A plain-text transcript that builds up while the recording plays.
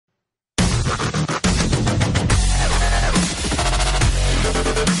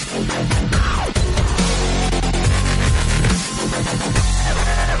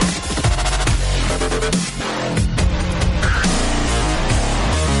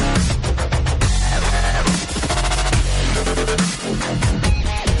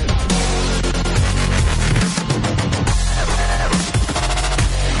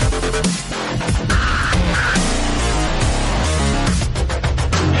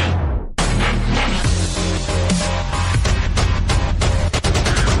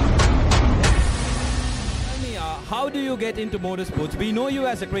into motorsports? We know you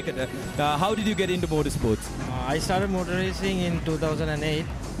as a cricketer. How did you get into motorsports? I started motor racing in 2008,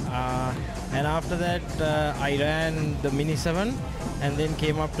 and after that I ran the Mini 7 and then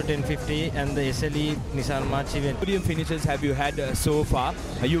came up to 1050 and the SLE Nissan March event. Podium finishes have you had so far?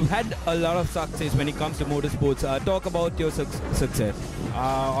 You've had a lot of success when it comes to motorsports. Talk about your success.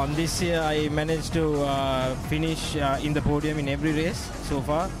 On this year I managed to finish in the podium in every race so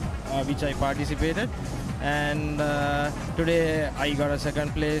far which I participated, and today I got a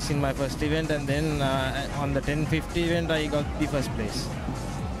second place in my first event, and then on the 1050 event I got the first place.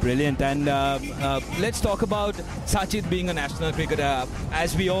 Brilliant. And let's talk about Sachith being a national cricketer.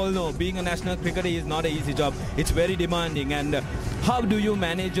 As we all know, being a national cricketer is not an easy job. It's very demanding. And how do you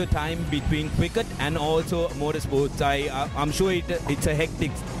manage your time between cricket and also motorsports? I'm sure it's a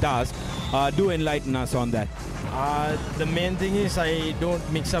hectic task. Do enlighten us on that. The main thing is I don't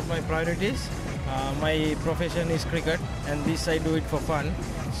mix up my priorities. My profession is cricket, and this I do it for fun.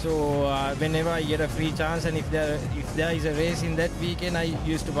 So whenever I get a free chance, and if there is a race in that weekend, I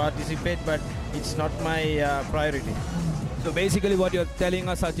used to participate, but it's not my priority. So basically what you're telling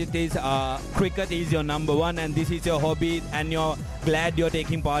us, Sachith, is cricket is your number one and this is your hobby, and you're glad you're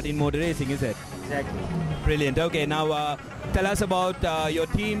taking part in motor racing, is it? Exactly. Brilliant. Okay, now tell us about your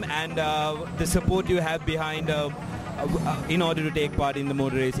team and the support you have behind in order to take part in the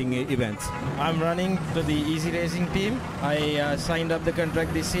motor racing events. I'm running to the Easy Racing team. I signed up the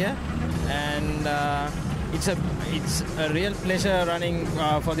contract this year, and it's a real pleasure running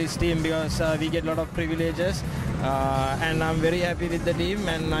for this team because we get a lot of privileges, and I'm very happy with the team,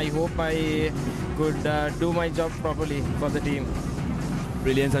 and I hope I could do my job properly for the team.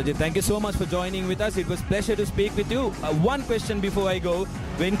 Brilliant, Sachith. Thank you so much for joining with us. It was a pleasure to speak with you. One question before I go.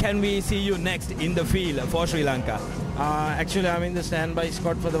 When can we see you next in the field for Sri Lanka? Actually, I'm in the standby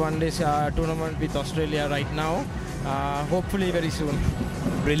squad for the one-day tournament with Australia right now. Hopefully very soon.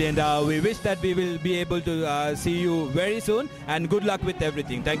 Brilliant. We wish that we will be able to see you very soon, and good luck with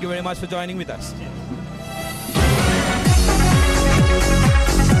everything. Thank you very much for joining with us. Cheers.